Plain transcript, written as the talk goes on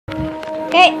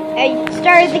Okay, I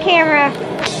started the camera.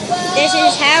 This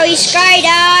is how he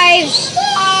skydives.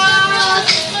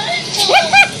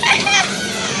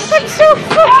 That's so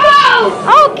funny.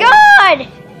 Oh God!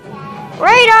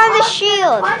 Right on the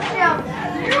shield.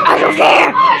 I don't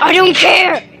care. I don't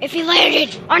care if he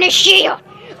landed on his shield.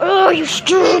 Oh, you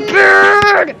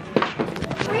stupid!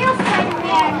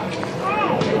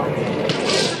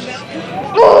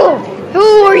 Oh,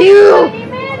 who are you?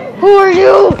 Who are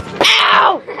you?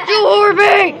 Ow! You hurt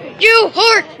me! You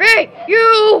hurt me!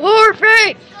 You hurt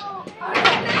me!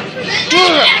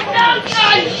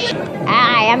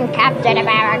 I am Captain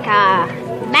America,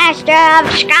 Master of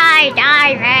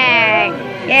Skydiving!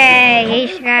 Yay,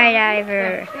 he's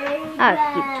Skydiver. Oh,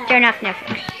 turn off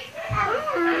Netflix.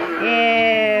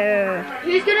 Yeah.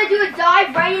 He's gonna do a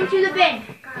dive right into the bin.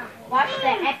 Watch the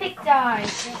epic dive.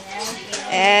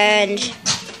 And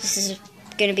this is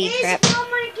gonna be crap.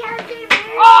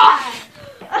 Oh!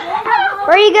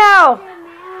 Where'd he go?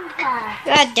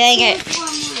 God dang it.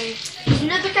 He's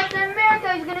another Captain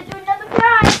America. He's gonna do another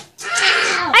dive.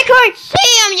 I can't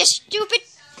see him, you stupid.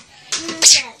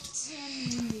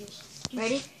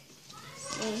 Ready?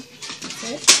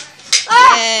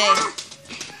 Yay.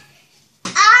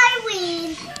 I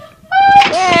win.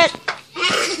 Good.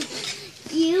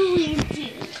 You win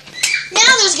too.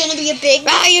 Now there's gonna be a big.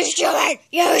 Oh, you stupid!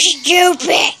 You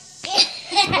stupid!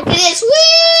 Look at this!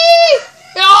 Whee!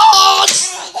 Oh!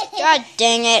 God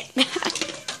dang it!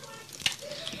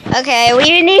 Okay,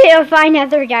 we need to find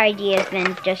other ideas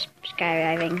than just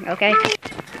skydiving. Okay.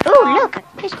 Oh, look, a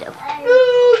pistol.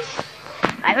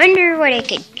 I wonder what it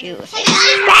could do.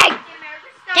 Bang!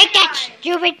 Take that,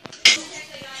 stupid!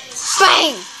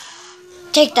 Bang!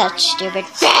 Take that, stupid!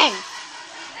 Bang!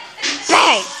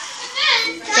 Bang!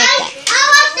 Take that. I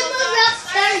want to move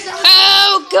upstairs.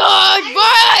 Oh God!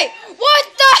 Why? What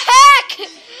the heck?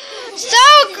 So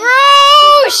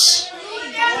gross!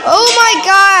 Oh my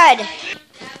God!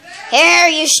 Here,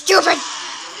 you stupid!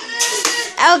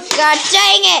 Oh God!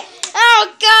 Dang it! Oh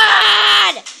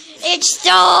God! It's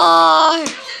stole!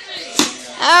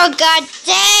 Oh God!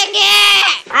 Dang it!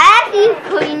 I have you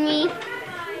putting me.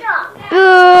 Boo!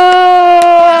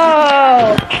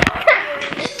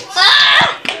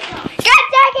 God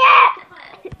dang it!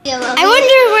 I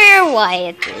wonder where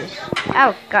Wyatt is.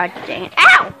 Oh God dang it!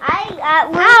 Ow!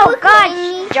 Oh God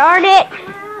darn it!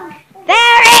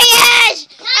 There he is!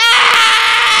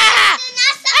 Ah!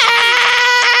 Ah!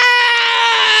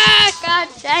 God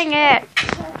dang it!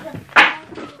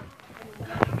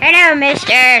 Hello,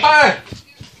 mister. Hi.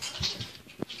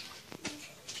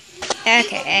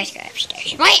 Okay, let's go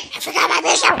upstairs. Wait, I forgot my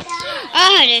pistol!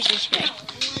 Oh, this is good.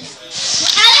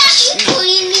 How are you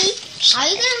recording me? Are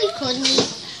you gonna record me?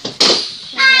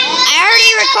 I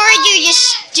already recorded you, you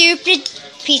stupid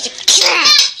piece of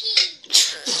crap!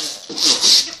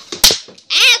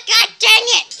 Oh, God dang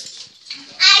it!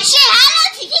 I said hello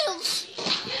to you.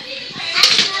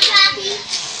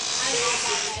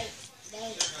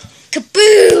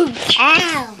 Kaboom!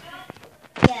 Ow.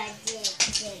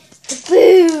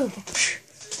 Kaboom!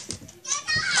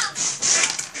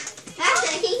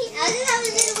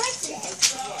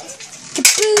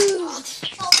 Kaboom!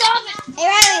 Hey,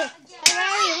 Riley! Hey,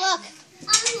 Riley, look!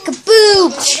 Kaboom!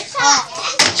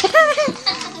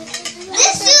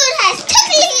 This dude has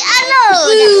completely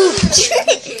unloaded.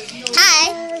 Hi.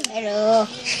 Hello.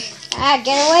 Ah,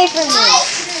 get away from me!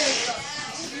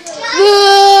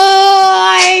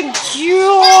 I'm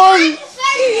John!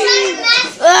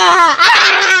 Ah!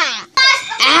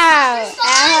 Ow!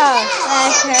 Ow!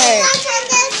 That hurt!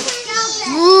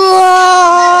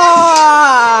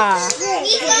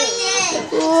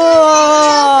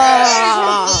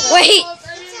 Wait!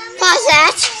 What's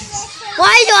that?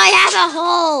 Why do I have a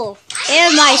hole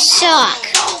in my sock?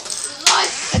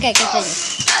 Okay, continue.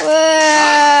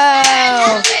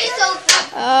 Whoa!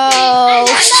 Oh!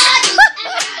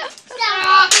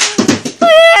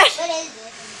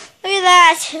 Look at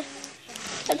that!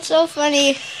 That's so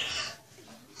funny.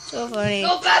 So funny.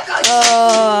 Go back on.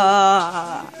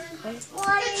 Oh! Good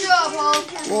job, Hulk.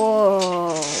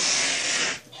 Whoa!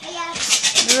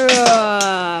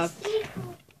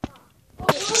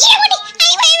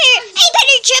 I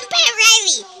better jump at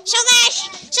Riley so that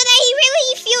he really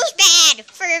feels bad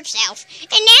for himself.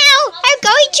 And now I'm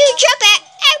going to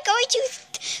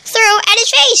throw at his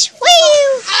face.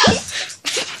 Woo!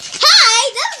 Hi,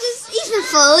 that was even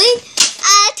funny.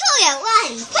 Toilet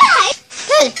one. Bye.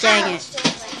 God dang it.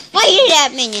 Why did that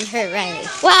minion hurt Riley?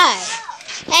 Why?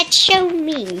 That's so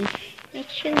mean.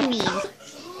 That's so mean.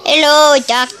 Hello,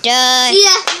 Doctor.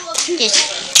 Yeah. Just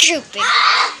stupid.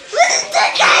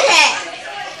 Look at it.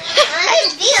 I'm a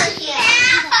deal here.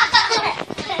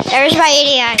 There's my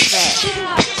idiot there.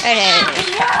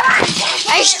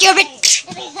 Hey, stupid!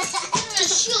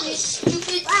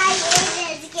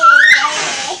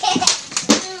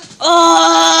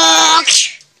 Oh!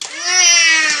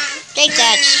 Take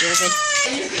that, stupid.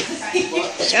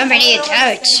 So many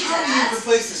accounts.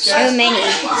 So many.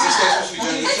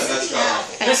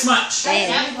 This much.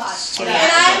 And I'm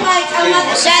like,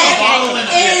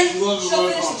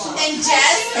 and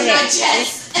Jess, not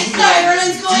Jess.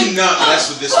 Everyone's going, Do not mess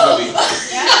with this movie.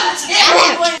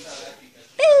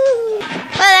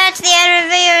 Well, that's the end of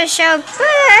the video, so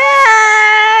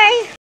bye!